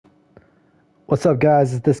What's up,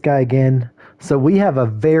 guys? It's this guy again. So we have a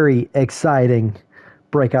very exciting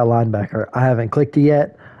breakout linebacker. I haven't clicked it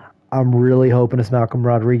yet. I'm really hoping it's Malcolm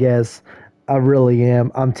Rodriguez. I really am.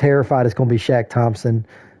 I'm terrified it's going to be Shaq Thompson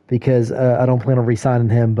because I don't plan on re-signing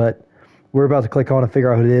him, but we're about to click on and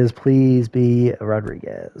figure out who it is. Please be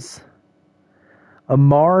Rodriguez.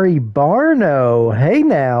 Amari Barno. Hey,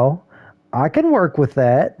 now. I can work with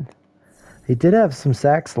that. He did have some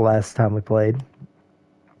sacks the last time we played.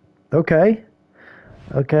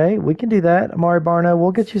 Okay, we can do that. Amari Barno,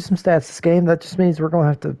 we'll get you some stats this game. That just means we're going to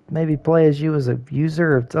have to maybe play as you as a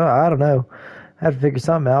user. I don't know. I have to figure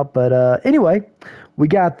something out. But anyway, we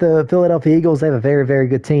got the Philadelphia Eagles. They have a very, very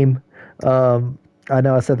good team. I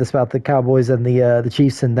know I said this about the Cowboys and the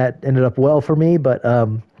Chiefs, and that ended up well for me. But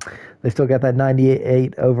they still got that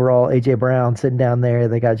 98 overall A.J. Brown sitting down there.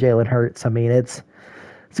 They got Jalen Hurts. I mean, it's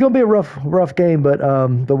going to be a rough game, but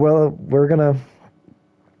we're going to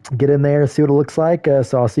get in there, see what it looks like.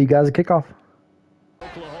 So I'll see you guys at kickoff.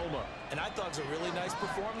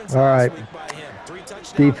 All right,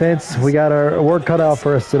 defense. We got our work cut out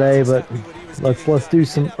for us today, but let's do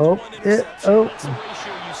some.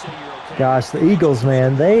 Gosh, the Eagles,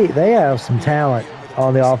 man, they have some talent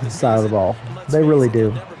on the offensive side of the ball. They really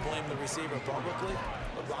do.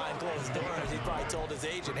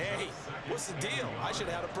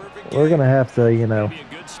 We're gonna have to,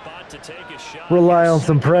 rely on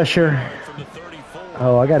some pressure.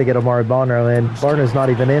 Oh, I got to get Amari Barno in. Barno's not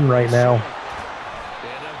even in right now.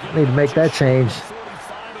 I need to make that change.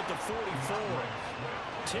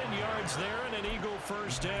 10 yards there and an Eagle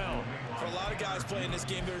first down. For a lot of guys playing this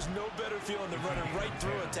game, there's no better feeling than running right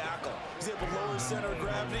through a tackle. He's able to lower his center of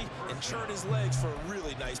gravity and churn his legs for a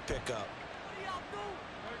really nice pickup.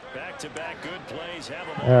 Back-to-back good plays.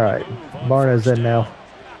 All right, Barno's in now.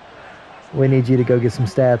 We need you to go get some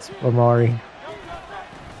stats, Amari.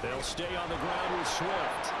 They'll stay on the ground with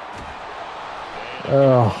Swift.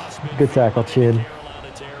 Oh, good tackle, Chin.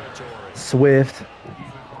 Swift,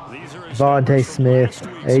 Vontae Smith,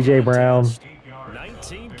 A.J. Brown.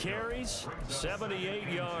 19 carries, 78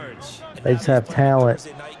 yards. They just have talent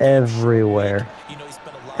everywhere.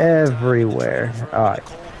 Everywhere. All right.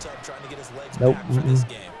 Nope.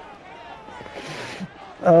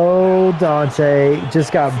 Oh, Dante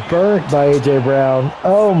just got burnt by A.J. Brown.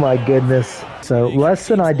 Oh, my goodness. So, less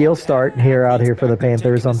than ideal start out here for the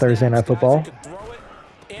Panthers on Thursday Night Football.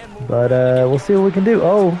 But we'll see what we can do.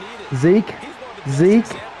 Oh, Zeke,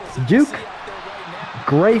 Juke.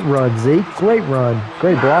 Great run, Zeke. Great run.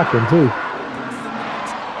 Great blocking, too.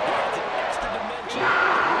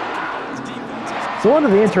 So, one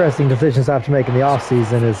of the interesting decisions I have to make in the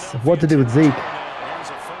offseason is what to do with Zeke.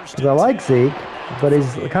 Because I like Zeke, but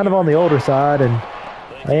he's kind of on the older side, and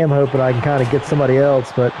I am hoping I can kind of get somebody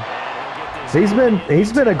else. But he's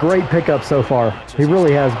been a great pickup so far. He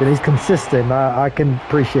really has been. He's consistent. I can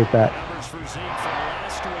appreciate that.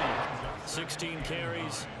 16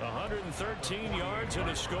 carries, 113 yards and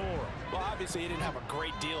a score. Well, obviously he didn't have a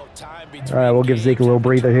great deal of time between. All right, we'll give Zeke a little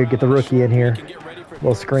breather here. Get the rookie in here.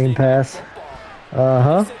 Little screen pass.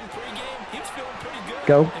 Go.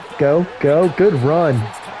 Good run.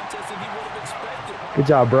 Good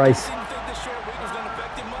job, Bryce.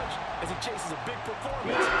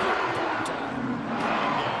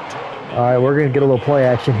 All right, we're going to get a little play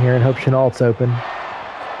action here and hope Chenault's open.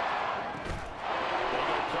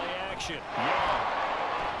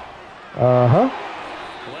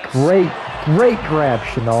 Great grab,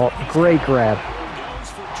 Chenault. Great grab.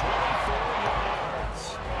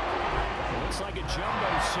 Looks like a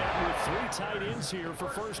jumbo set with 3 tight ends here for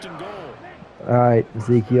first and goal. All right,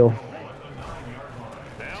 Ezekiel.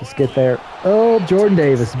 Just get there. Oh, Jordan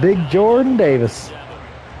Davis. Big Jordan Davis.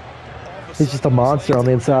 He's just a monster on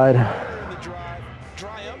the inside.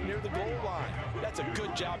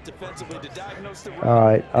 All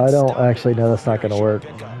right, I don't actually know. That's not going to work.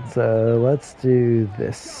 So let's do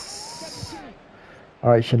this. All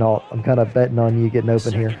right, Chenault. I'm kind of betting on you getting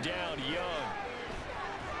open here.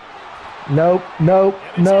 Nope. That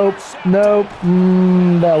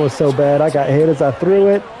was so bad. I got hit as I threw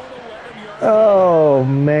it. Oh,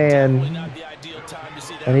 man.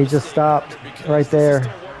 And he just stopped right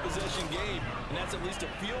there.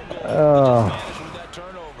 Oh.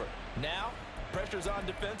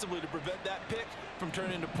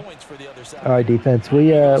 All right, defense. We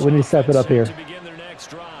need to step it up here.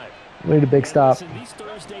 We need a big stop. These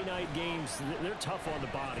Thursday night games, they're tough on the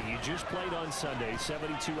body. You just played on Sunday,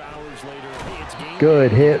 72 hours later. It's game.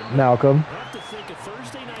 Good hit, Malcolm.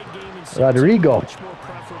 Rodrigo. Much more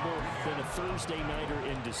preferable than a Thursday nighter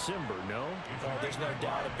in December, no? Oh, there's no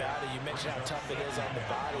doubt about it. You mentioned how tough it is on the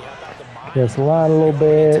body. How about the mind? Just line a little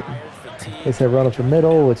bit. They say run up the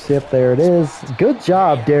middle, which, yep, there it is. Good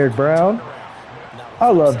job, Derek Brown. I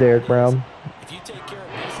love Derek Brown. If you take care of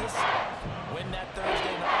business, win that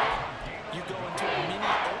Thursday night, you go into a mini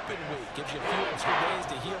open week. Gives you a few extra days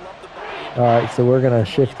to heal up the body. All right, so we're going to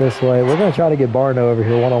shift this way. We're going to try to get Barno over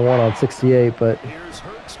here one-on-one on 68, but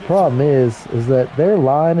the problem is that their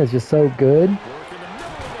line is just so good.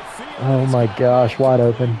 Oh, my gosh, wide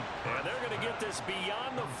open. And they're going to get this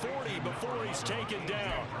beyond the 40 before he's taken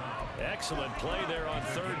down. Excellent play there on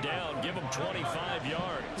third down. Give him 25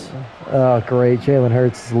 yards. Oh, great. Jalen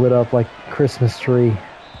Hurts is lit up like a Christmas tree.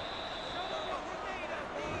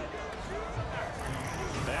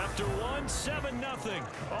 After one, 7-0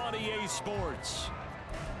 on EA Sports.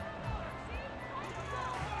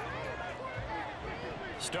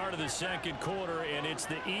 Start of the second quarter, and it's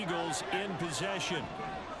the Eagles in possession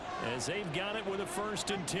as they've got it with a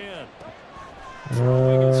 1st and 10.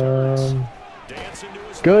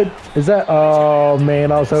 Good. Is that? Oh,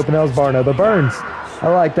 man, I was hoping that was Barno, but Burns. I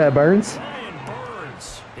like that, Burns.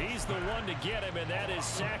 He's the one to get him, and that is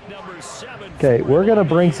sack number 7. Okay, we're going to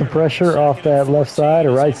bring some pressure off that left side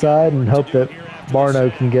or right side and hope that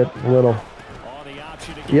Barno can get a little.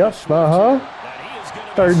 Yep,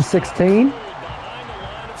 3rd and 16.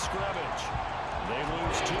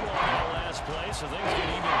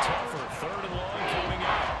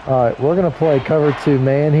 All right, we're gonna play cover 2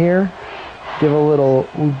 man here. Give a little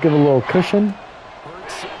cushion.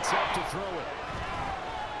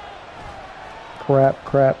 Crap.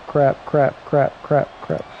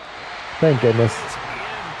 Thank goodness.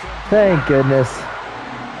 Thank goodness.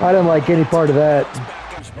 I didn't like any part of that.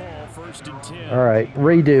 All right,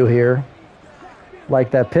 redo here.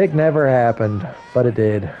 Like that pick never happened, but it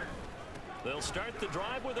did.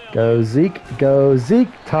 Go Zeke, go Zeke.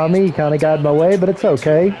 Tommy kind of got in my way, but it's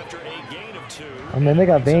okay. I mean, they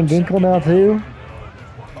got Van Ginkel now too.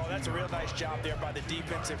 Oh, that's a real nice job there by the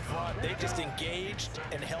defensive front. They just engaged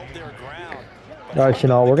and held their ground. All right,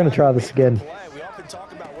 Chanel, we're gonna try this again. We often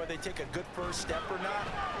talk about whether they take a good first step or not.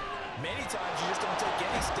 Many times you just don't take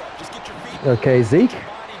any step. Just get your feet. Okay, Zeke.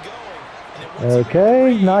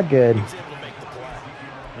 Okay, not good.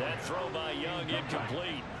 That throw by Young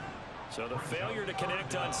incomplete. So the failure to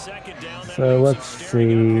connect on 2nd down. So let's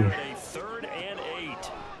see. 3rd and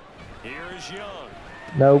 8. Here's Young.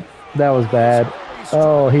 Nope, that was bad.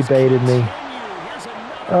 Oh, he baited me.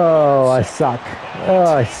 Oh, I suck. Oh,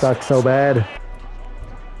 I suck so bad.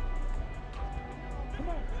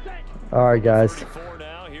 All right, guys.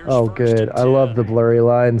 Oh, good. I love the blurry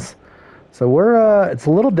lines. So we're it's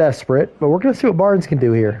a little desperate, but we're gonna see what Barnes can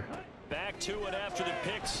do here.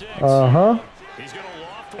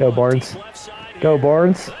 Go Barnes. Go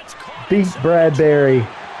Barnes. Beat Bradbury.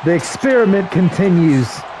 The experiment continues.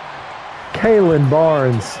 Kalen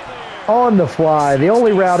Barnes on the fly. The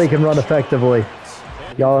only route he can run effectively.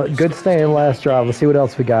 Y'all, good stay in last drive. Let's see what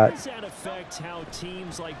else we got.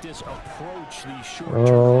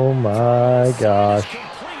 Oh my gosh.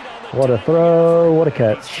 What a throw. What a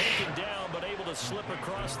catch.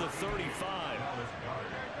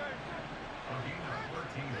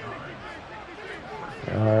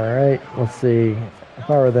 All right, let's see. If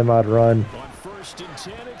I were them, I'd run.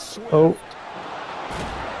 Oh,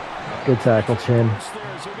 good tackle, Chin.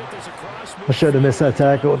 I should have missed that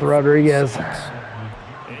tackle with Rodriguez.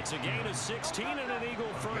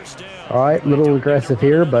 All right, a little aggressive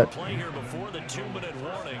here, but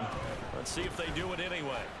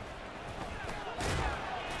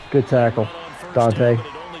good tackle, Dante.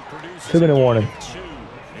 2-minute warning.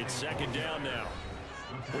 It's 2nd down now.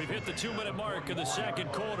 We've hit the 2-minute mark of the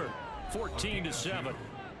second quarter. 14-7.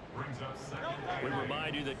 We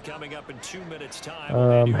remind you that coming up in 2 minutes'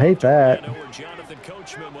 time. Hate that. Jonathan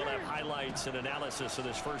Coachman will have highlights and analysis of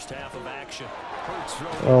this first half of action.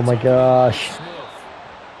 Oh my gosh.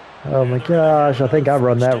 Oh my gosh. I think I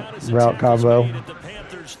run that route combo.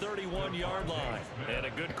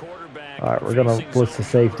 All right, we're gonna blitz the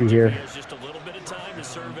safety here.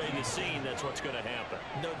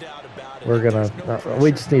 We're gonna.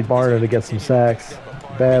 We just need Barno to get some sacks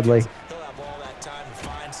badly.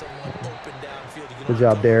 Good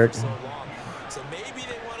job, Derek.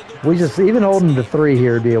 We just, even holding to 3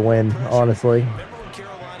 here would be a win, honestly.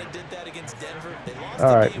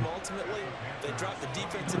 All right.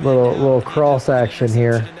 Little cross action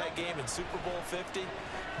here.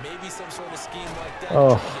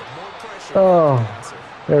 Oh,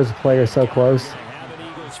 there's a player so close.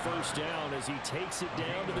 First down as he takes it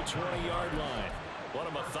down to the 20-yard line. What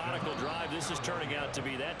a methodical drive this is turning out to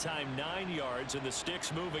be. That time 9 yards, and the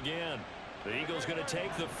sticks move again. The Eagles going to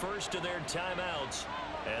take the first of their timeouts.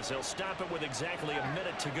 As he'll stop it with exactly a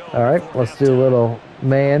minute to go. All right, let's do a little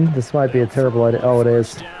man. This might be a terrible idea. Oh, it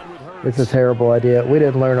is. It's a terrible idea. We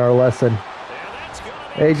didn't learn our lesson.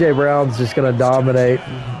 A.J. Brown's just going to dominate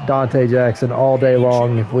Dante Jackson all day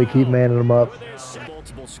long if we keep manning him up.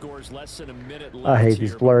 I hate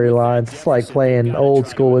these blurry lines. It's like playing old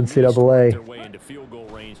school NCAA.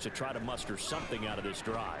 To try to muster something out of this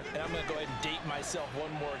drive. And I'm going to go ahead and date myself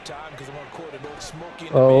one more time because I'm going to quote an old Smokey.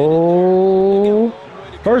 Oh,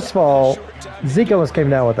 first of all, Zeke almost came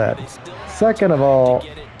down with that. Second of all,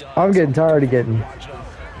 I'm getting tired of getting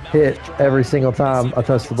hit every single time I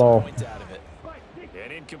touch the ball.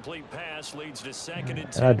 An incomplete pass leads to second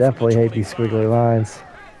and 10. And I definitely hate these squiggly lines.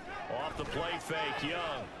 Off the play fake,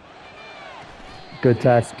 Young. Good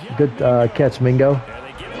catch, Mingo.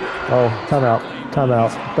 Oh, timeout. Timeout.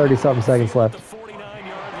 30-something seconds left. The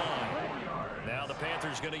 49-yard line. Now the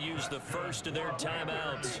Panthers going to use the first of their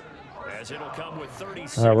timeouts. As it'll come with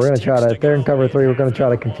 36. All right, we're going to try to, if they're in cover 3, we're going to try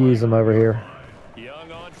to confuse them over here.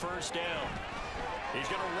 Young on first down. He's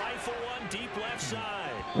going to rifle one deep left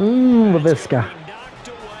side. Laviska.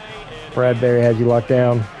 Bradbury had you locked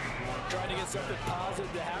down. Trying to get something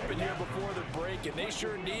positive to happen here before the break, and they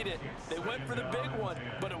sure need it. They went for the big one,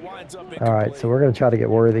 but it winds up incomplete. All right, so we're going to try to get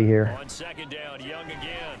Worthy here. On second down, Young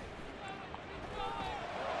again.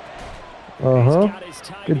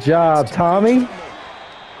 Good job, Tommy.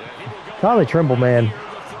 Tommy Trimble, man.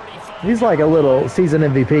 He's like a little season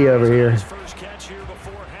MVP over here.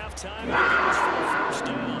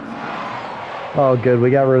 Oh, good. We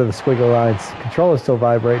got rid of the squiggle lines. Controller's still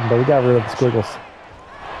vibrating, but we got rid of the squiggles.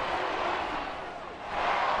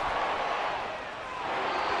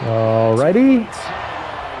 Alrighty.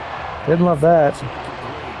 Didn't love that.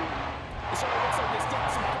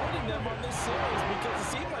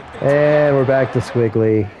 And we're back to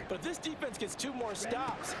squiggly. But if this defense gets 2 more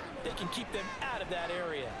stops, they can keep them out of that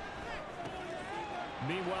area.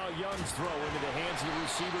 Meanwhile, Young's throw into the hands of the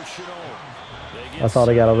receiver, Chenault. I thought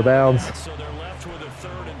I got out of bounds. So they're left with a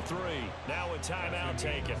 3rd and 3. Now a timeout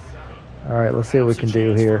taken. All right, let's see what we can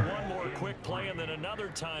do here. One more quick play and then another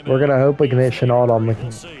timeout. We're gonna hope we can hit Chenault on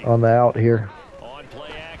the out here. On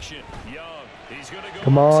play action, Young. He's gonna go.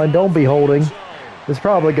 Come on, don't be holding. It's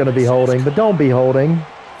probably gonna be holding, but don't be holding.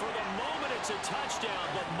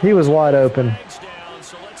 He was wide open.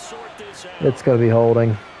 It's going to be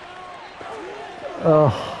holding.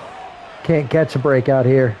 Oh, can't catch a break out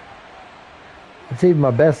here. It's even my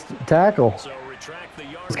best tackle.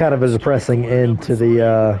 It's kind of a depressing end to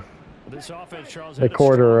the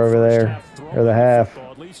quarter over there, or the half,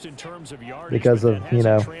 because of, you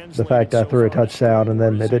know, the fact I threw a touchdown and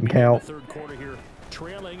then it didn't count.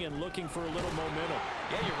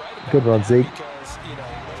 Good run, Zeke.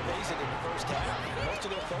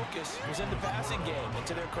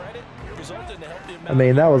 I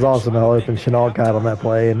mean, that was awesome how open Chenault got on that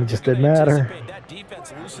play, and it just didn't matter.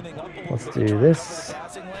 Let's do this.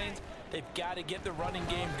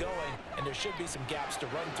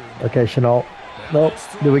 Okay, Chenault. Nope.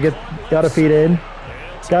 Did we got her feet in?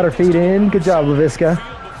 Got her feet in. Good job, Laviska.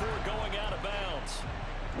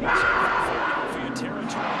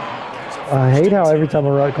 I hate how every time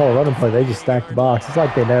I call a running play, they just stack the box. It's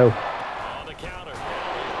like they know.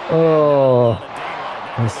 Oh,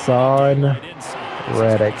 Hassan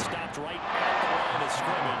Reddick.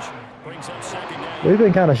 We've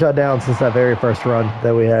been kind of shut down since that very first run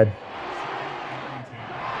that we had.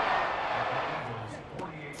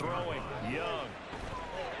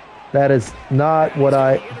 That is not what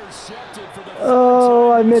I...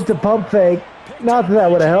 Oh, I meant to pump fake. Not that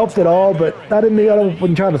that would have helped at all, but I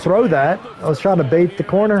wasn't trying to throw that. I was trying to bait the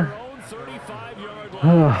corner.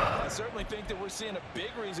 I certainly think that we're seeing a big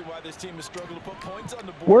reason why this team has struggled to put points on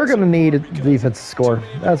the board. We're going to need a defensive score.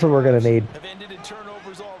 That's what we're going to need. Have ended in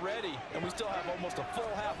turnovers already, and we still have almost a full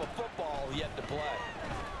half of football yet to play.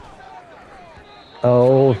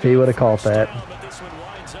 Oh, if he would have caught that.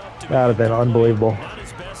 That would have been unbelievable. Not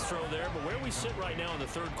his best throw there, but where we sit right now in the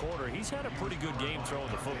 3rd quarter, he's had a pretty good game throwing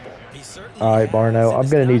the football. All right, Barno, I'm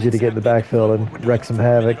going to need you to get in the backfield and wreck some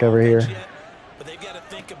havoc over here. But they've got to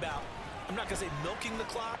think about, I'm not going to say milking the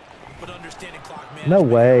clock, but understanding clock management. No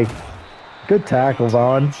way. Good tackle,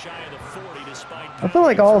 Vaughn. I feel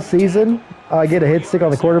like all season I get a hit stick on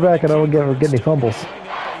the quarterback and I don't get any fumbles.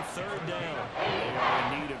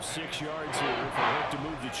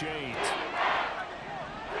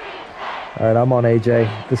 All right, I'm on AJ.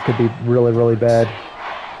 This could be really, really bad.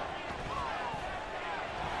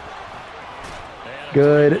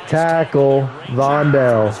 Good tackle, Von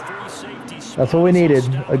Bell. That's what we needed,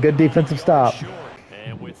 a good defensive stop.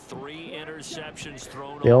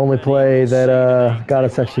 The only play that got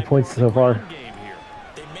us actually points so far.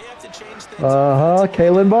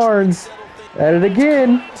 Kalen Barnes. At it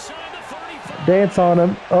again. Dance on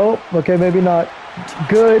him. Oh, okay, maybe not.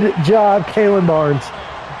 Good job, Kalen Barnes.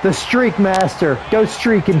 The streak master. Go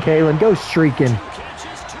streaking, Kalen. Go streaking.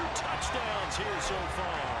 Catches, 2 touchdowns here so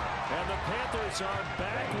far. And the Panthers are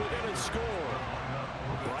back within a score.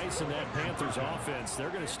 Bryce and that Panthers offense, they're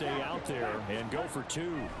going to stay out there and go for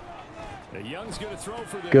 2. Young's going to throw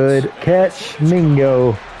for this. Good catch,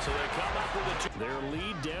 Mingo. So they come up with their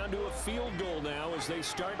lead down to a field goal now as they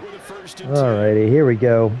start with a 1st and 2. Alrighty, here we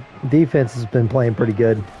go. Defense has been playing pretty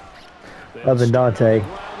good. Other than Dante.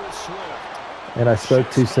 And I spoke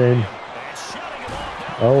too soon.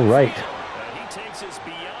 All right.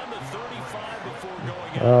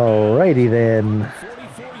 Alrighty then.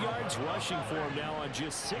 44 yards rushing for him now on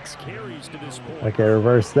just 6 carries to this point. Okay,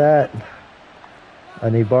 reverse that. I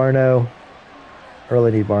need Barno.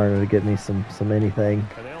 Really need Barno to get me some anything.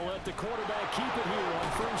 And they'll let the quarterback keep it here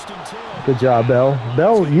on 1st and 10. Good job, Bell.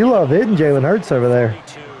 Bell, you love hitting Jalen Hurts over there.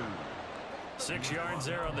 6 yards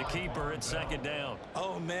there on the keeper at 2nd down.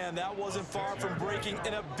 Oh, man, that wasn't far from breaking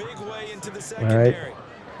in a big way into the secondary.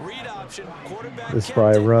 Read option, quarterback this is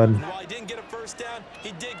probably a run. While he didn't get a 1st down,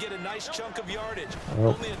 he did get a nice chunk of yardage.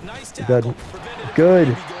 Oh, only a nice tackle.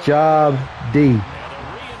 Good job, D.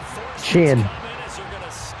 Chin.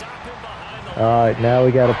 All right, now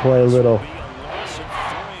we got to play a little.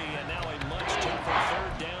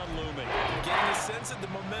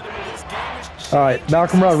 All right,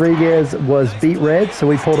 Malcolm Rodriguez was beat red, so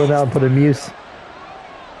we pulled him out and put him mute. So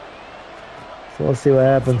let's see what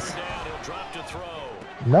happens.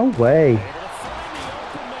 No way.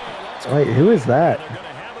 Wait, who is that?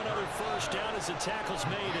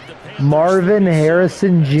 Marvin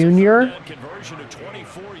Harrison Jr.?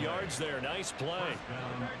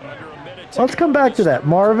 Let's come back to that.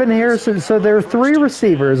 Marvin Harrison. So there are 3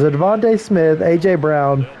 receivers, Devontae Smith, A.J.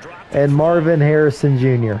 Brown, and Marvin Harrison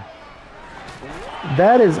Jr.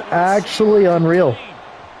 That is actually unreal.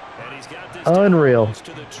 Unreal.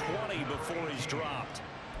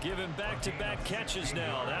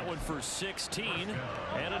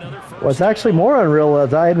 What's actually more unreal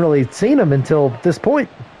is I hadn't really seen him until this point.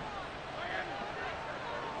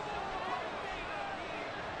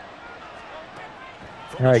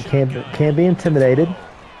 All right, can't be intimidated.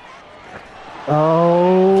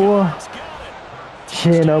 Oh,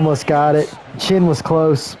 Chin almost got it. Chin was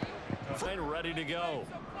close.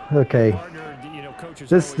 Okay,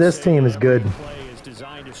 this team is good.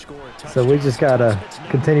 So we just gotta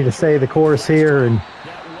continue to stay the course here and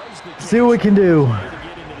see what we can do. And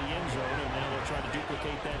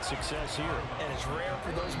it's rare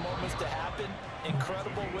for those moments to happen.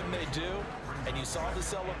 Incredible when they do. And you saw the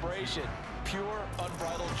celebration. Pure,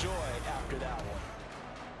 unbridled joy after that one.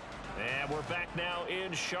 And we're back now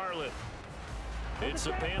in Charlotte. All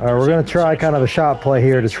right, we're going to try kind of a shot play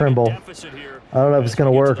here to Trimble. I don't know if it's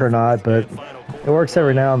going to work or not, but it works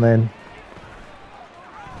every now and then.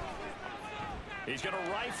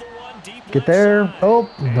 Get there. Oh,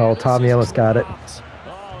 no, Tommy almost got it.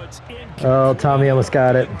 Oh, Tommy almost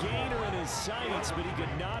got it.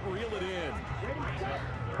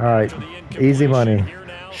 All right, easy money.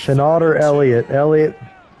 Chenault or Elliott? Elliott,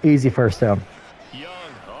 easy 1st down.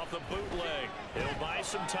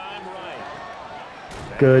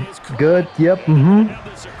 Good, good, yep,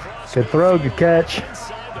 Good throw, good catch.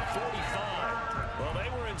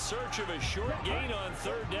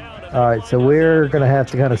 All right, so we're going to have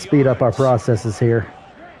to kind of speed up our processes here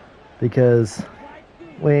because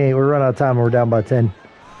we're running out of time and we're down by 10.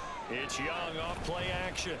 It's Young off play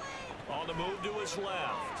action. On the move to his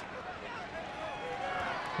left.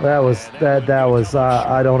 That was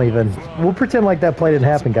I don't even. We'll pretend like that play didn't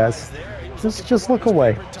happen, guys. Just look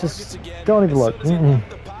away. Just don't even look.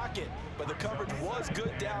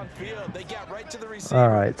 All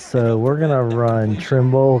right, so we're gonna run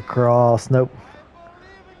Trimble cross. Nope.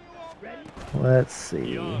 Let's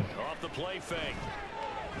see.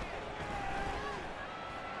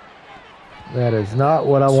 That is not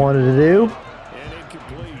what I wanted to do.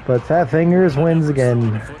 But Fat Fingers wins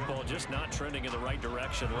again. Just not trending in the right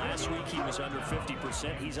direction. Last week he was under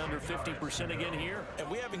 50%. He's under 50% again here.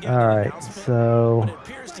 All right, so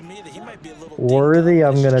Worthy,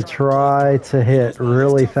 I'm gonna try to hit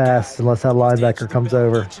really fast unless that linebacker comes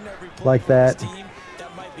over like that.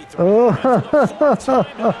 Oh,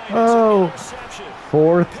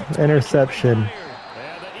 4th interception.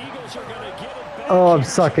 Oh, I'm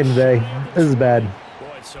sucking today. This is bad.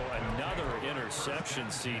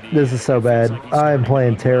 This is so bad. I am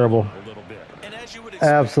playing terrible.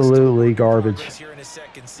 Absolutely garbage.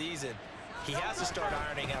 He has to start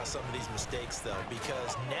ironing out some of these mistakes, though,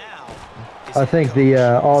 because now I think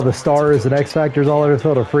the all the stars and X Factors all over the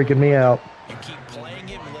field are freaking me out. You keep playing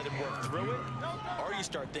him and let him work through it, or you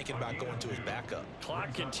start thinking about going to his backup.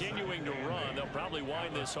 Clock continuing to run. They'll probably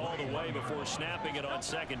wind this all the way before snapping it on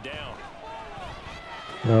second down.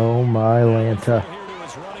 Oh my Lanta.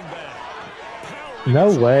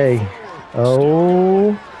 No way.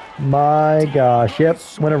 Oh my gosh. Yep.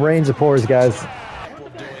 When it rains, it pours, guys.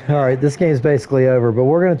 All right, this game's basically over, but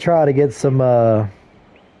we're going to try to get some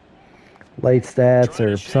late stats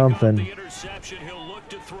or something.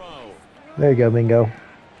 There you go, Bingo.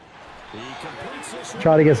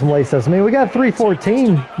 Try to get some late stats. I mean, we got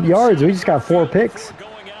 314 yards. We just got 4 picks.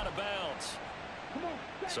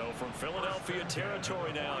 So from Philadelphia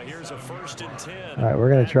territory now, here's a 1st and 10. All right, we're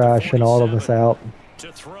going to try Chenault this out.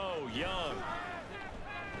 To throw, Young.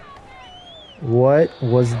 What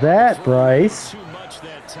was that, Bryce?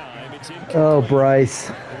 Oh, Bryce.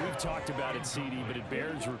 We've talked about it, CD, but it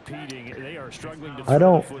bears repeating. They are struggling to I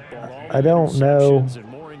don't know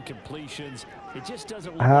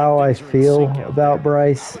how I feel about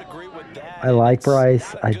Bryce. I like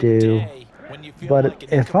Bryce, I do. But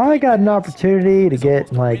if I got an opportunity to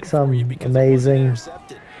get like some amazing,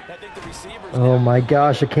 oh my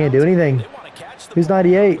gosh, I can't do anything. Who's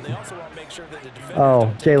 98?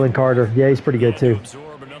 Oh, Jalen Carter. Yeah, he's pretty good too.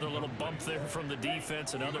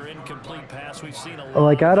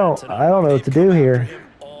 Like I don't know what to do here.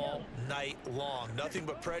 Nothing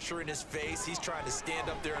but pressure in his face. He's trying to stand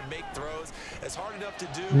up there and make throws. It's hard enough to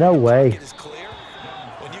do. No way.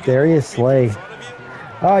 Darius Slay.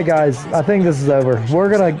 All right, guys. I think this is over. We're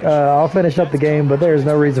gonna. I'll finish up the game, but there's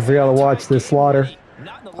no reason for y'all to watch this slaughter.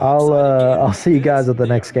 I'll see you guys at the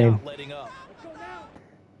next game.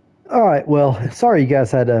 All right. Well, sorry you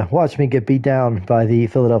guys had to watch me get beat down by the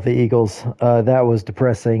Philadelphia Eagles. That was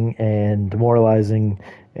depressing and demoralizing,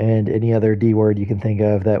 and any other D word you can think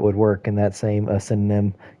of that would work in that same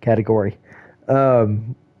synonym category.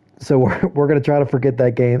 So we're gonna try to forget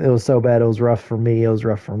that game. It was so bad. It was rough for me. It was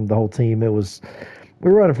rough from the whole team. We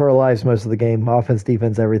were running for our lives most of the game, offense,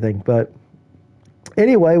 defense, everything. But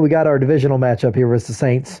anyway, we got our divisional matchup here versus the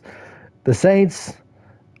Saints. The Saints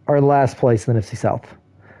are in last place in the NFC South.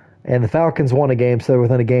 And the Falcons won a game, so they're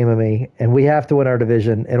within a game of me. And we have to win our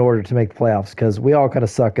division in order to make the playoffs because we all kind of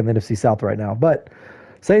suck in the NFC South right now. But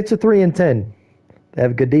Saints are 3-10. They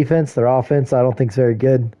have a good defense. Their offense, I don't think, is very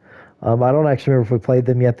good. I don't actually remember if we played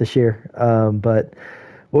them yet this year. But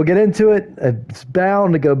we'll get into it. It's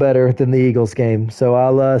bound to go better than the Eagles game. So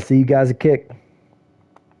I'll see you guys at kick.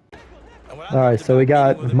 All right, so we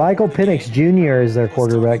got Michael Penix Jr. as their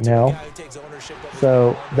quarterback now.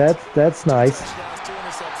 So that's nice.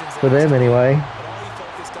 For them, anyway.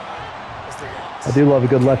 I do love a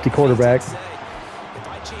good lefty quarterback.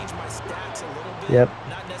 Yep.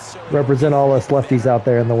 Represent all us lefties out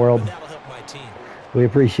there in the world. We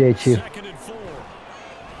appreciate you.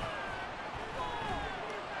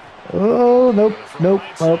 Oh, nope.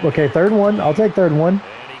 Oh, okay, 3rd and 1. I'll take 3rd and 1.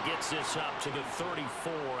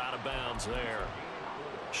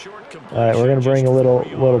 All right, we're going to bring a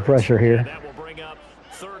little pressure here.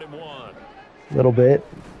 A little bit.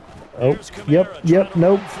 Oh, yep,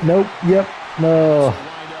 nope, yep, no.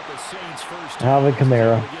 Alvin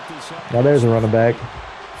Kamara. Now there's a running back.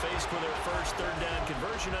 Faced with their first 3rd down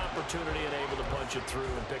conversion opportunity and able to punch it through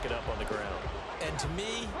and pick it up on the ground. And to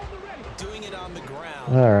me, doing it on the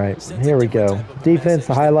ground. All right, here we go. Defense,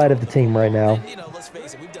 the highlight of the team right now. And, let's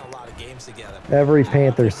face it, we've done a lot of games together. Every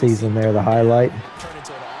Panther season there, the highlight.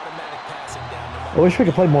 I wish we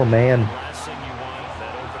could play more man.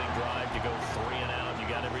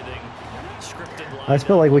 I just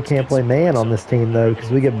feel like we can't play man on this team, though,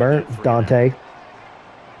 because we get burnt, Dante.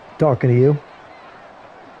 Talking to you.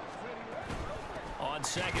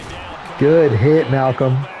 Good hit,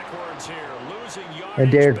 Malcolm. And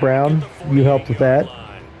Derek Brown, you helped with that.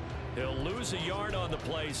 He'll lose a yard on the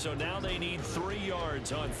play, so now they need 3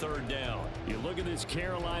 yards on 3rd down. You look at this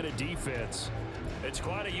Carolina defense. It's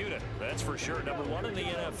quite a unit, that's for sure. Number 1 in the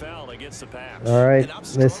NFL against the pass. All right,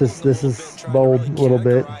 this is bold a little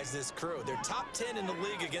bit. They're top 10 in the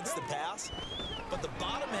league against the pass, but the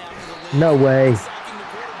bottom half of the league. No way.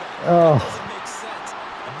 Oh.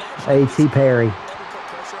 A.T. Perry.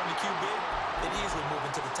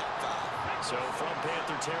 So from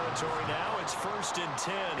Panther territory now, it's 1st and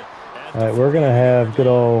 10. All right, we're gonna have good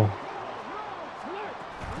old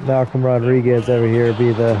Malcolm Rodriguez over here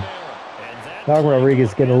be the. Malcolm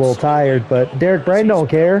Rodriguez getting a little tired, but Derek Brown don't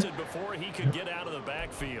care.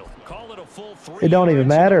 It don't even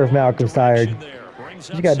matter if Malcolm's tired.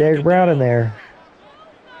 You got Derek Brown in there.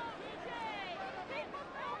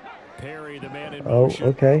 Oh,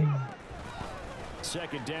 okay.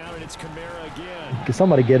 Second down, and it's Kamara again. Can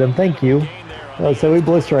somebody get him? Thank you. Oh, so we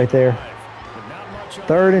blitzed right there.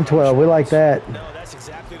 3rd and 12. We like that. No, that's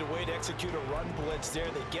exactly the way to execute a run blitz there.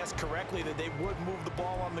 They guessed correctly that they would move the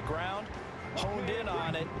ball on the ground, honed in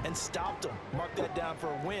on it, and stopped them. Mark that down for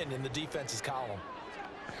a win in the defense's column.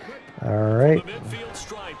 All right. The midfield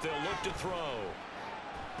stripe, they'll look to throw.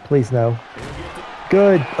 Please no.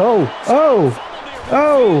 Good. Oh.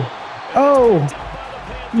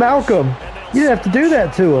 Malcolm, you didn't have to do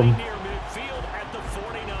that to him.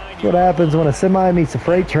 That's what happens when a semi meets a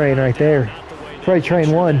freight train right there. Freight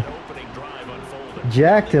train 1.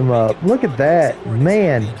 Jacked him up. Look at that.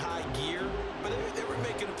 Man.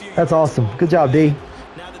 That's awesome. Good job, D.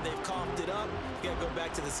 Now that they've coughed it up, you got to go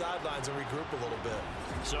back to the sidelines and regroup a little bit.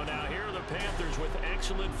 So now here are the Panthers with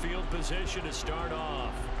excellent field position to start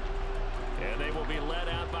off. And they will be led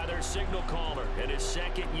out by their signal caller in his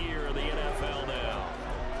 2nd year of the NFL now.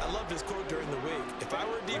 I love this quote during the week. If I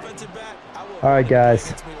were a defensive back, I would. All right,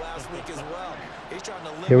 guys.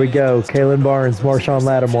 Here we go. Kalen Barnes, Marshawn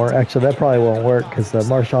Lattimore. Actually, that probably won't work because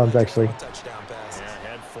Marshawn's actually.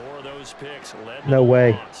 No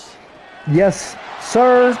way. Yes,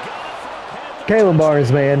 sir. Kalen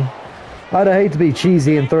Barnes, man. I'd hate to be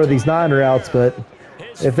cheesy and throw these 9 routes, but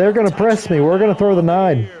if they're going to press me, we're going to throw the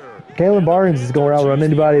 9. Kalen Barnes is going to outrun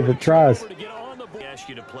anybody that tries.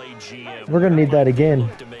 We're going to need that again.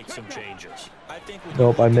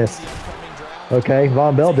 Nope, I missed. Okay,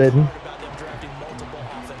 Von Bell didn't.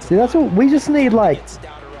 See, that's what we just need, like,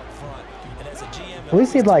 we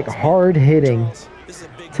just need, like, hard-hitting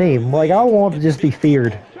team. Like, I want to just be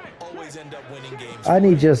feared. I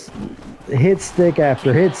need just hit stick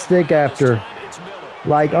after hit stick after.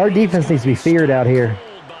 Like, our defense needs to be feared out here.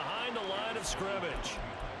 Behind the line of scrimmage.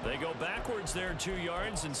 They go backwards there 2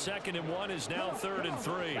 yards, and 2nd and 1 is now 3rd and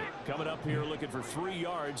 3. Coming up here looking for 3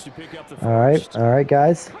 yards to pick up the first. All right,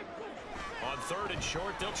 guys. On 3rd and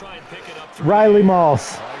short, they'll try and pick it up. Riley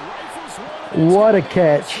Moss. What a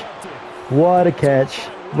catch. What a catch.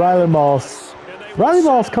 Riley Moss. Riley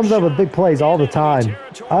Moss comes up with big plays all the time.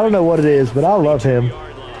 I don't know what it is, but I love him.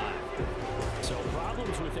 So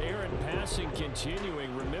problems with Aaron passing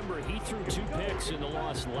continuing. Remember, he threw 2 picks in the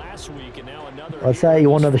loss last week, and now another. What's that? You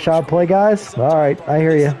want another shot play, guys? All right, I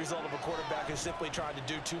hear you.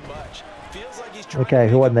 Okay,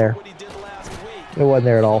 who wasn't there? It wasn't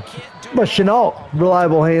there at all. But Chenault,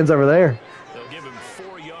 reliable hands over there. They'll give him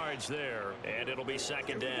 4 yards there, and it'll be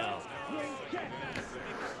 2nd down.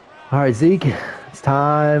 All right, Zeke, it's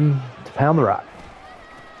time to pound the rock.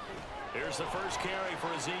 Here's the first carry for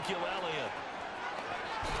Ezekiel Elliott.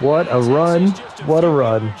 What a run. What a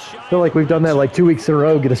run. I feel like we've done that like 2 weeks in a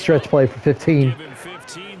row, get a stretch play for 15. Give him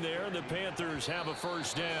 15 there, and the Panthers have a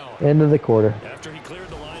first down. End of the quarter. After he cleared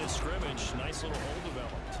the line of scrimmage, nice little hole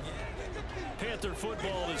developed. Panther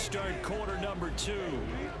football to start quarter number 2.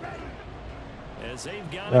 As they've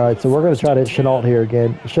got. All right, so we're going to try to hit Chenault here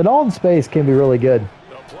again. Chenault in space can be really good.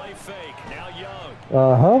 Play fake, now Young.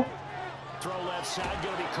 Uh-huh. Throw left side,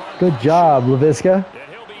 gonna be caught. Good job, Laviska. And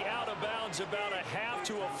he'll be out of bounds about a half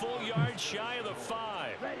to a full yard shy of the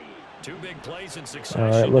 5. 2 big plays in succession.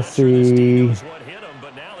 All right, let's Not sure this see. was what hit him,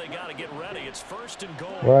 but now they got to get ready. It's 1st and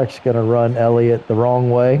goal. We're actually going to run Elliott the wrong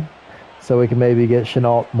way so we can maybe get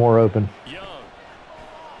Chenault more open. Young.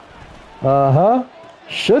 Uh-huh.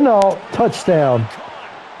 Chenault, touchdown.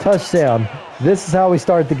 Touchdown. This is how we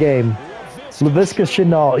start the game. Laviska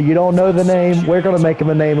Chenault. You don't know the name. We're going to make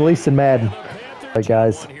him a name, at least in Madden. All right,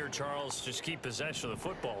 guys.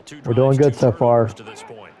 We're doing good so far. Let's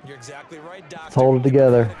hold it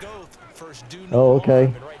together. Oh,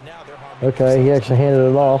 okay. Okay, he actually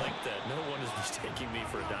handed it off. No one is mistaking me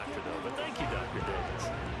for a doctor, though. But thank you, Dr. Davis.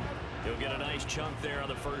 He'll get a nice chunk there on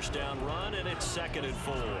the first down run, and it's 2nd and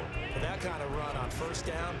 4. That kind of run on first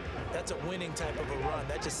down, that's a winning type of a run.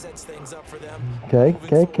 That just sets things up for them. Okay.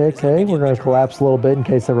 We're going to collapse a little bit in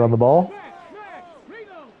case they run the ball.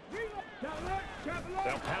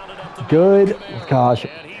 Good. Gosh.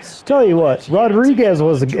 Tell you what, Rodriguez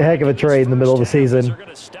was a heck of a trade in the middle of the season.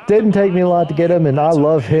 Didn't take me a lot to get him, and I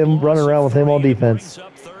love him running around with him on defense.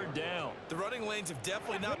 The running lanes have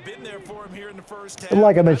definitely not been there for him here in the first half.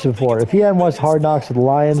 Like I mentioned before, if you haven't watched Hard Knocks with the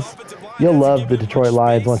Lions, you'll love the Detroit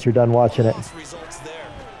Lions once you're done watching it.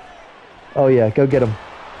 Oh, yeah, go get him.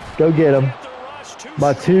 Go get him.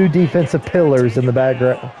 My 2 defensive pillars in the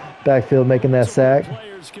backfield making that sack.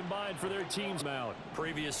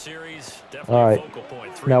 All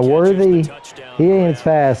right. Now, Worthy, he ain't as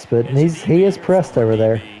fast, but he is pressed over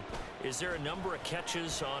there.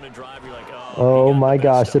 Oh, my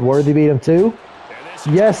gosh. Did Worthy beat him, too?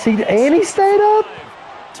 Yes, he stayed up.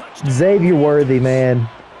 Xavier Worthy, man.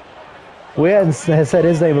 We hadn't said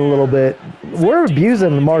his name in a little bit. We're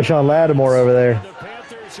abusing Marshawn Lattimore over there.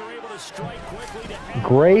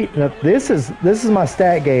 Great. Now, this is my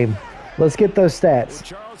stat game. Let's get those stats.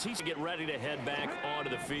 Charles, he's get ready to head back onto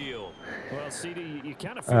the field. Well, CD, you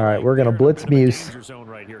kind of all right, we're gonna blitz Muse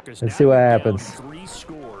and see what happens. 3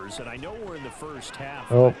 scores, and I know we're in the first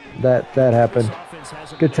half. Oh, that happened.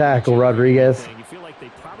 Good tackle, Rodriguez.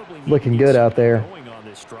 Looking good out there. On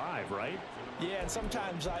this drive, right? Yeah, and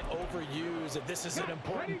sometimes I overuse if this is an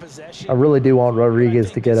important possession. I really do want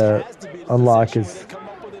Rodriguez to get unlock his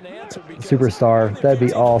superstar. That'd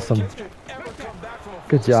be awesome.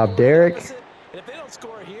 Good job, Derek.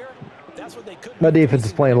 My defense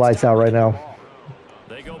is playing lights out right now.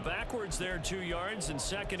 They go backwards there 2 yards, and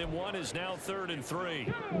 2nd and 1 is now 3rd and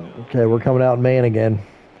 3. Okay, we're coming out in man again.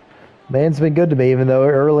 Man's been good to me, even though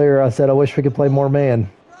earlier I said I wish we could play more man.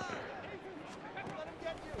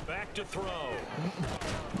 Back to throw.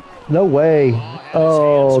 No way.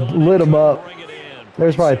 Oh, lit him up.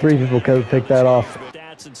 There's probably 3 people could have picked that off.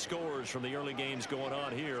 Stats and scores from the early games going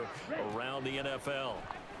on here around the NFL.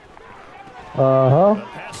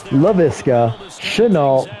 Laviska,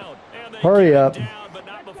 Chenault, hurry up. But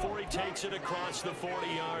not before he takes it across the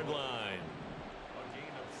 40-yard line.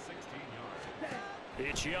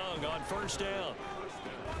 It's Young on 1st down.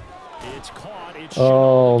 It's caught.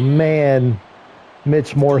 Oh, man.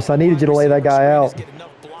 Mitch Morse, I needed you to lay that guy out.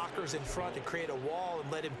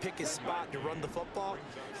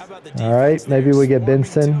 All right, maybe we get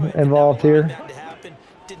Benson involved here.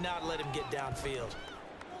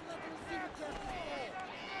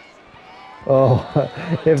 Oh,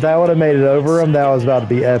 if that would have made it over him, that was about to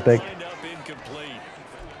be epic.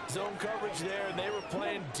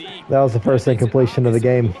 That was the first incompletion of the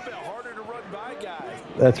game.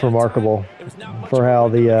 That's remarkable for how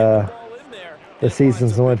the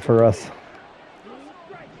seasons went for us.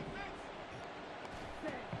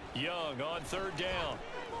 Young on 3rd down.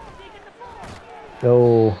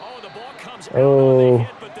 Oh, oh,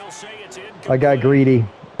 I got greedy.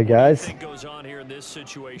 Hey guys,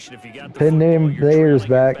 pin name Layers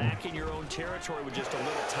back.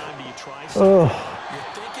 Oh,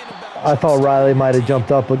 I thought Riley might have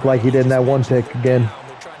jumped up, looked like he did in that one pick again.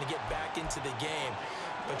 They're trying to get back into the game,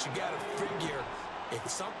 but you got to figure if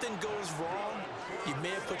something goes wrong, you may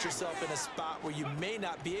have put yourself in a spot where you may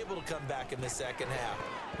not be able to come back in the 2nd half.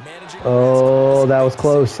 Oh, that was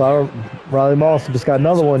close. Riley Moss just got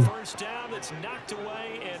another one. 1st down, it's knocked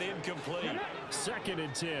away and incomplete. 2nd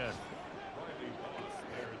and 10.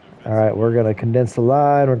 All right, we're going to condense the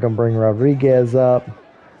line. We're going to bring Rodriguez up.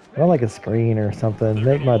 Run like a screen or something.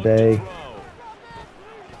 Make my day.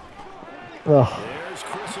 Oh.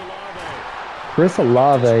 Chris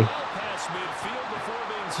Olave.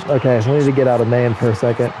 Okay, we need to get out of man for a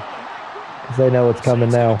second because they know what's coming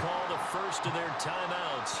now.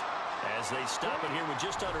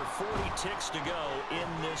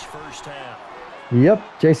 Yep,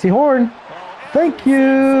 J.C. Horn. Thank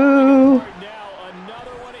you.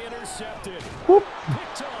 Whoop.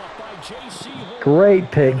 Great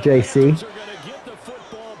pick, J.C.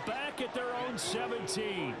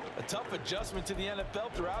 A tough adjustment to the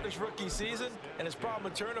NFL throughout his rookie season, and his problem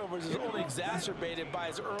with turnovers is only exacerbated by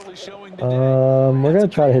his early showing today. We're going to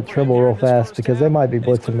try to hit Trimble real fast because they might be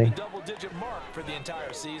blitzing me.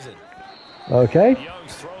 Okay.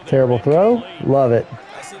 Terrible throw. Love it.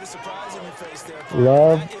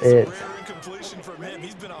 Love it.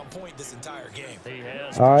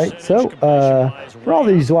 All right, so for all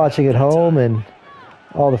of you watching at home and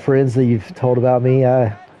all the friends that you've told about me,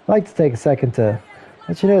 I'd like to take a second to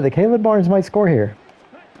let you know that Caleb Barnes might score here.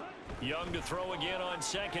 Young to throw again on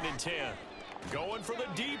 2nd and 10. Going for the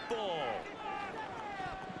deep ball.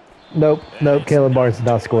 Nope, Caleb Barnes did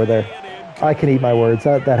not score there. I can eat my words.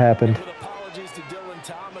 That happened.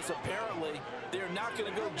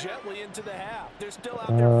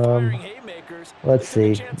 Let's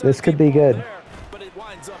see. This could be good.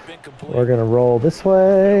 We're going to roll this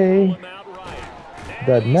way.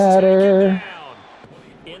 Doesn't matter.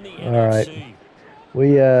 All right.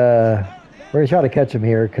 We're going to try to catch him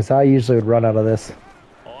here because I usually would run out of this.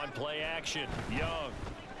 On play action, Young.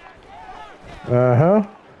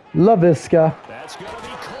 Laviska.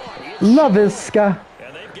 Laviska.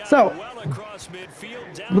 So,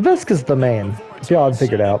 Laviska's the man, if y'all haven't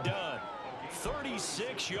figured out.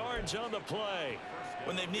 36 yards on the play.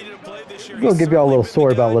 We'll give y'all a little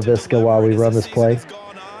story about Laviska while we run this play.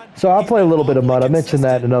 So I play a little bit of mud. I mentioned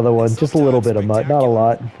that in another one, just a little bit of mud, not a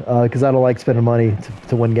lot, because I don't like spending money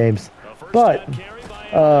to win games. But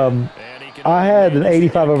I had an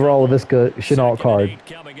 85 overall Laviska Chenault card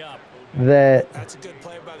that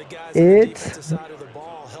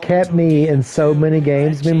kept me in so many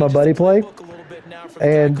games. Me and my buddy play.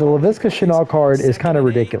 And the Laviska Chenault card is kind of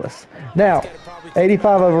ridiculous. Now,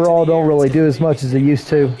 85 overall don't really do as much as they used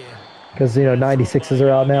to. Because, you know, 96s are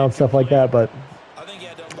out now and stuff like that. But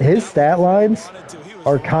his stat lines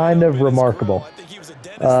are kind of remarkable.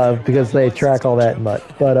 Because they track all that and much.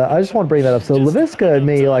 But I just want to bring that up. So Laviska and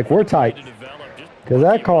me, like, we're tight. Because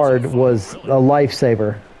that card was a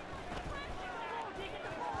lifesaver.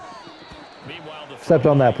 Except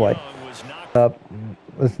on that play.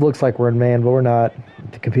 It looks like we're in man, but we're not.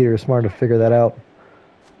 The computer is smart to figure that out.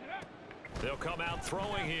 They'll come out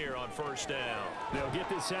throwing here on first down. They'll get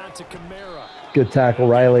this out to Kamara. Good tackle,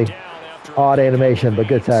 Riley. Odd animation, but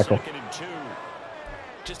good tackle.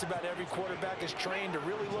 Just about every quarterback is trained to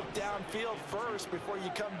really look downfield first before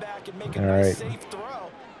you come back and make a nice safe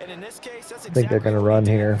throw. And in this case, that's I think they're going to run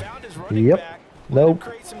here. Yep. Nope.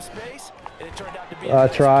 I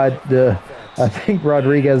tried. I think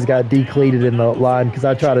Rodriguez got decleated in the line because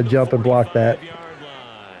I tried to jump and block that.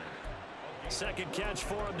 Second catch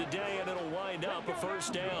for him today, and it'll wind up a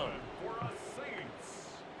first down.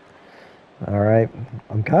 All right.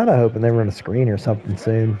 I'm kind of hoping they run a screen or something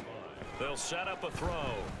soon. They'll set up a throw.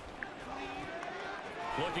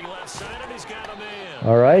 Looking left side, and he's got a man.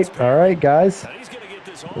 All right, guys.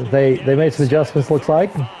 They made some adjustments, looks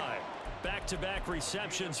like. Back-to-back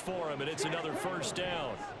receptions for him, and it's another first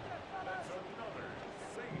down.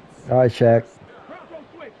 All right, Shaq.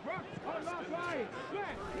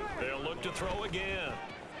 They'll look to throw again.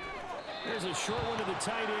 There's a short one to the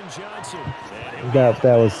tight end, Johnson. That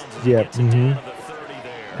was, yeah.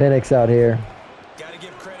 Penix out here.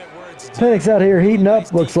 Penix out here heating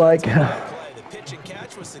up, looks like. The pitch and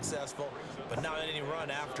catch was successful, but not any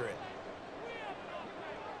run after it.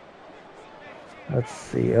 Let's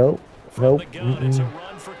see. Oh, nope. It's a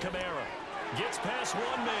run for Kamara. Gets past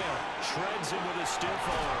one man. Shreds him with a stiff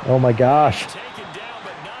arm. Oh my gosh. Taken down,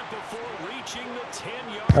 but not before reaching the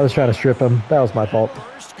 10-yard. I was trying to strip him. That was my fault.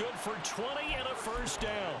 First, good for 20 and a first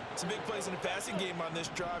down. Some big plays in the passing game on this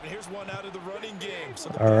drive, and here's one out of the running game.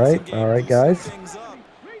 So all right, guys.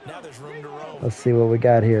 Now there's room to roam. Let's see what we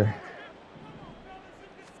got here.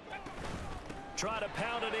 Try to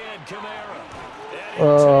pound it in, Kamara.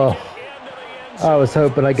 Oh, I was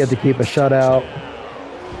hoping I get to keep a shutout.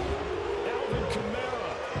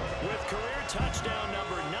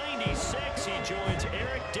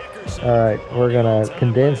 All right, we're going to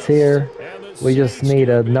condense here. We just need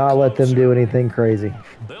to not let them do anything crazy.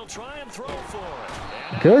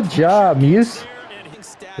 Good job, Muse.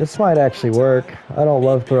 This might actually work. I don't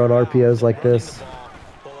love throwing RPOs like this.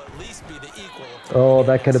 Oh,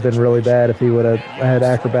 that could have been really bad if he would have had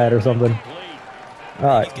Acrobat or something. All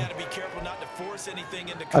right.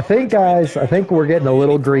 I think, guys, we're getting a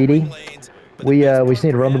little greedy. We just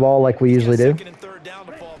need to run the ball like we usually do.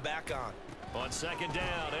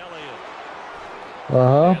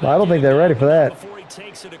 I don't think they're ready for that. Before he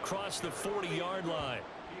takes it across the 40-yard line.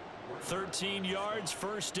 13 yards,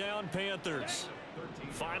 first down, Panthers.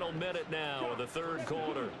 Final minute now of the third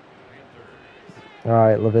quarter. All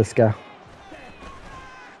right, Laviska.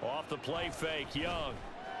 Off the play fake, Young.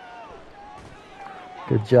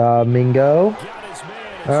 Good job, Mingo.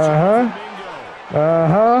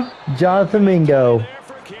 Jonathan Mingo.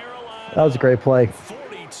 That was a great play.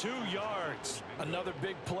 42 yards. Another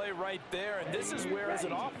big play right there, and this is where, as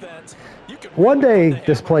an offense, you can one day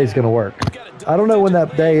this play is going to work. I don't know when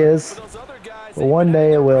that day is, but one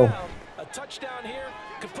day it will. A touchdown here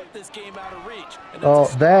could put this game out of reach. Oh,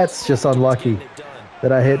 that's just unlucky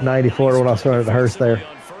that I hit 94 when I was throwing at the Hurst there.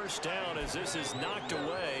 First down as this is knocked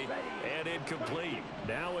away and incomplete.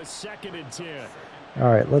 Now a 2nd and 10.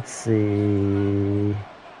 All right, let's see.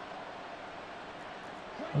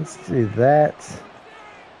 Let's do that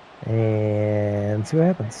and see what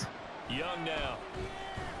happens. Young now.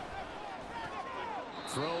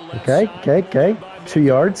 Okay. 2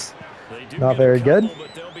 yards. Not very good.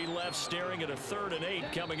 But they'll be left staring at a 3rd and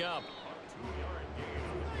 8 coming up.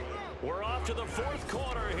 We're off to the 4th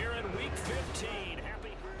quarter here in Week 15.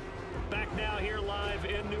 Back now here live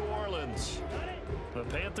in New Orleans. The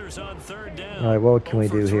Panthers on 3rd down. All right, what can we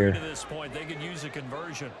do here? To this point, they could use a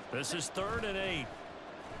conversion. This is 3rd and 8.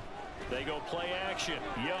 They go play action.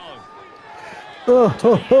 Young.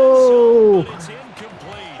 Oh, It's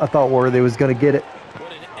incomplete. I thought Worthy was going to get it.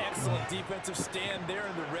 What an excellent defensive stand there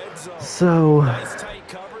in the red zone. So, Nice tight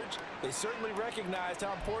coverage. They certainly recognized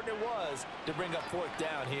how important it was to bring up 4th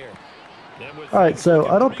down here. all right, so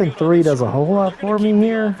I don't think 3 does a whole lot for me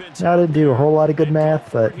here. I didn't do a whole lot of good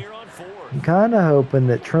math, but I'm kind of hoping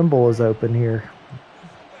that Trimble is open here.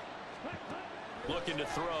 Looking to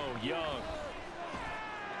throw, Young.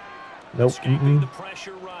 Nope. Escaping the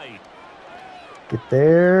pressure right. Get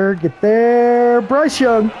there. Get there. Bryce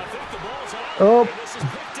Young. Oh.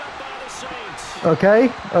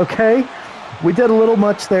 Okay. Okay. We did a little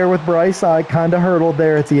much there with Bryce. I kind of hurdled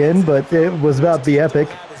there at the end, but it was about to be epic.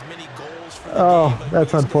 Oh,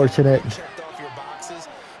 that's unfortunate.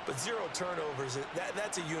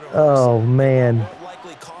 Oh, man.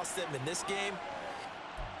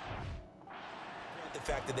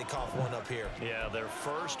 That they cough one up here. Yeah, their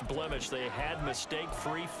first blemish. They had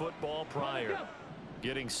mistake-free football prior.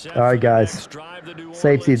 Getting set. All right, guys.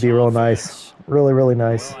 Safety would be real nice. Really, really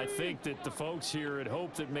nice. Well, I think that the folks here had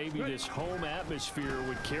hoped that maybe this home atmosphere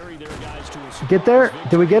would carry their guys to a get there.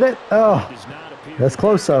 Did we get it? Oh, that's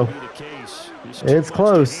close, though. It's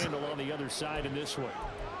close. On the other side in this one.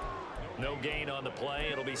 No gain on the play.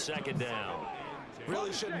 It'll be second down.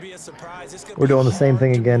 Really shouldn't be a surprise. We're doing the same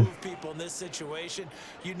thing again. People in this situation,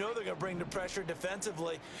 you know they're going to bring the pressure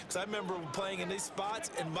defensively. Because I remember playing in these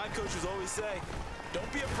spots, and my coaches always say,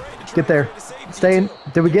 "Don't be afraid to try get there. Stay in.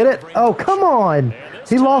 Did we get it? Oh, come on!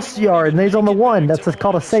 He lost a yard, and he's on the one. That's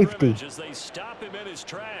called a safety. They stop him in his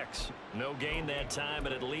tracks. No gain that time,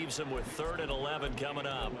 and it leaves him with 3rd and 11 coming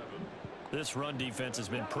up. This run defense has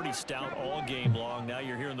been pretty stout all game long. Now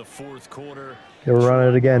you're here in the 4th quarter. He'll run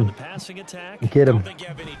it again. The passing attack. Get him. I don't think you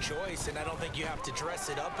have any choice, and I don't think you have to dress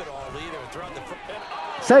it up at all either. Throughout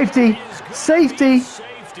the safety. Safety.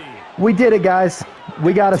 We did it, guys.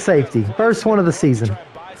 We got a safety. First one of the season.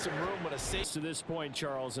 To this point,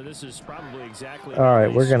 Charles, and this is probably exactly. All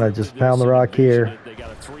right, we're gonna just pound the rock here.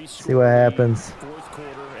 See what happens.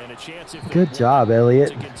 Good job,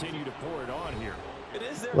 Elliott.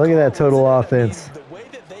 Look at that total offense. The way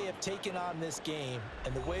that they have taken on this game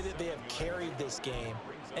and the way that they have carried this game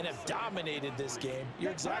and have dominated this game,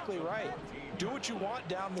 you're exactly right. Do what you want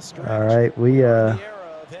down the stretch. All right, we The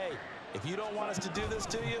era of, hey, if you don't want us to do this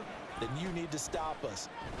to you, then you need to stop us.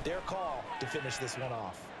 Their call to finish this one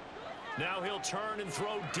off. Now he'll turn and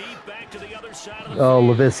throw deep back to the other side of the oh,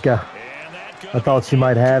 Laviska. I thought she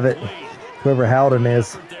might have it. Whoever Howden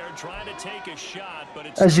is.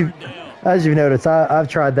 As you've noticed, I've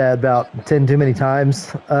tried that about 10 too many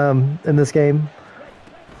times in this game.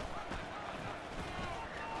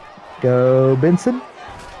 Go, Benson.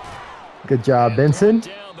 Good job, Benson.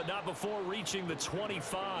 Down, but not before reaching the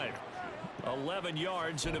 25. 11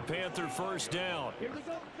 yards and a Panther first down.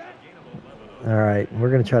 All right, we're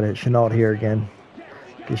going to try to hit Chenault here again.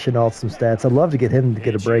 Get Chenault some stats. I'd love to get him to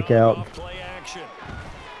get a breakout.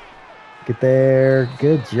 Get there.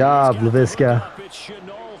 Good job, Laviska.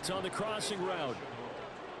 On the crossing route.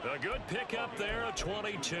 A good pickup there at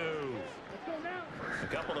 22.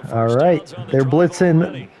 All right, they're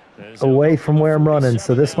blitzing away from where I'm running,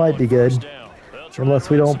 so this might be good. Unless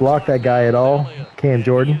we don't block that guy at all. Cam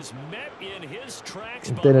Jordan.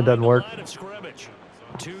 Then it doesn't work.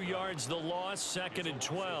 2 yards the loss, 2nd and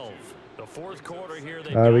 12. The 4th quarter here.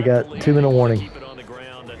 All right, we got 2-minute warning. Keep it on the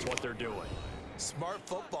ground. That's what they're doing. Smart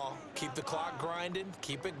football. Keep the clock grinding,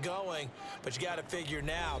 keep it going. But you got to figure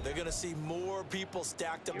now, they're going to see more people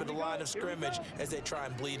stacked up in the line of scrimmage as they try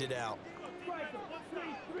and bleed it out.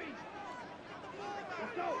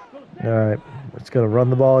 All right, we're just going to run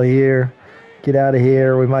the ball here. Get out of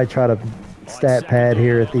here. We might try to stat pad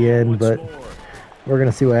here at the end, but we're going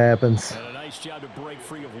to see what happens. And a nice job to break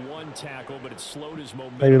free of one tackle, but it slowed his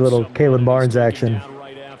momentum. Maybe a little Kalen Barnes action.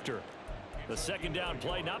 Right after. The second down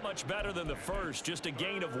play, not much better than the first, just a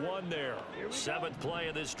gain of 1 there. 7th play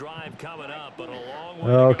of this drive coming up, but a long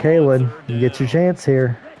way. Oh, Kalen, you get your chance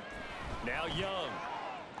here. Now Young.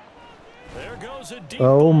 There goes a deep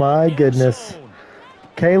oh my goodness.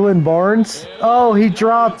 Kalen Barnes. Oh, he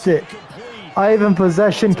dropped it. I even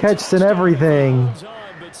possession catch and everything.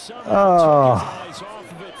 Oh.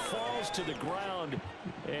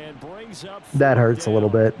 That hurts a little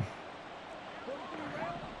bit.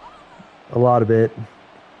 A lot of it.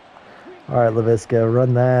 All right, Laviska,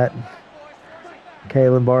 run that.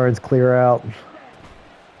 Kalen Barnes, clear out.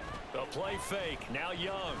 The play fake. Now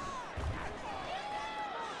Young.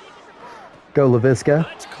 Go, Laviska.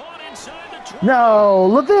 No,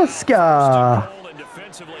 Laviska.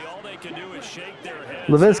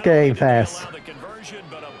 Laviska ain't fast.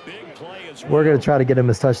 We're going to try to get him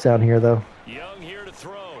his touchdown here, though.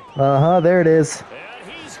 Uh-huh, there it is.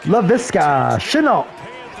 Laviska. Chenault.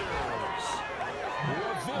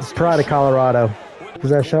 It's pride of Colorado.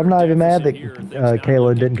 Possession. I'm not even mad that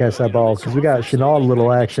Kalen didn't catch that ball because we got Chenault a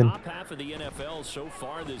little action.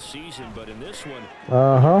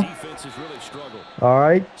 Uh-huh. All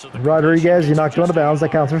right. Rodriguez, you knocked him out of bounds.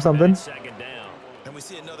 That counts for something. And we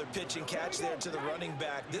see another pitch and catch there to the running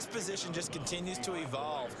back. This position just continues to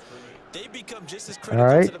evolve. They become just as All critical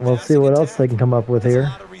to right, the we'll see what else they can come up with There's a here.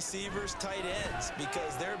 lot of receivers, tight ends,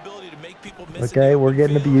 because their ability to make people miss Okay, we're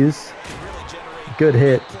getting abuse. Good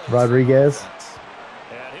hit, Rodriguez.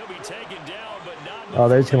 And he'll be taken down, but not Oh,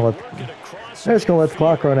 they're just gonna let the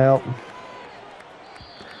clock run out.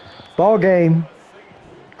 Ball game.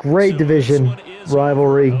 Great division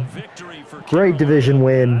rivalry. Great division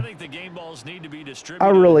win. I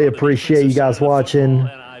really appreciate you guys watching.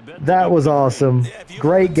 That was awesome.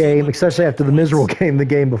 Great game, especially after the miserable game the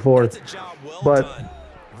game before. But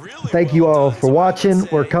thank you all for watching.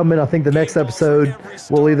 We're coming. I think the next episode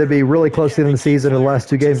will either be really close to the end of the season or the last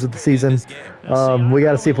 2 games of the season. We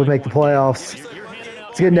got to see if we make the playoffs.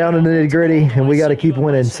 It's getting down to the nitty-gritty, and we got to keep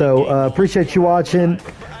winning. So appreciate you watching.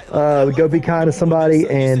 Go be kind to somebody,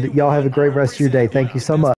 and y'all have a great rest of your day. Thank you so much.